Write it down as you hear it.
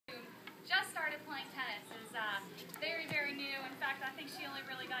I think she only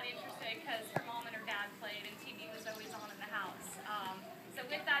really got interested because her mom and her dad played and TV was always on in the house. So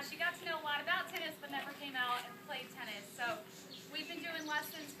with that, she got to know a lot about tennis but never came out and played tennis. So we've been doing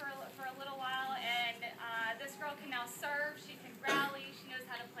lessons for a little while, and this girl can now serve, she can rally, she knows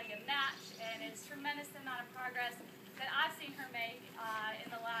how to play a match, and it's a tremendous amount of progress that I've seen her make in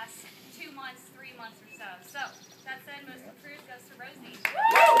the last 2 months, 3 months or so. So that said, most improved goes to Rosie.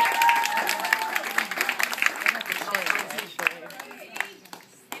 Woo!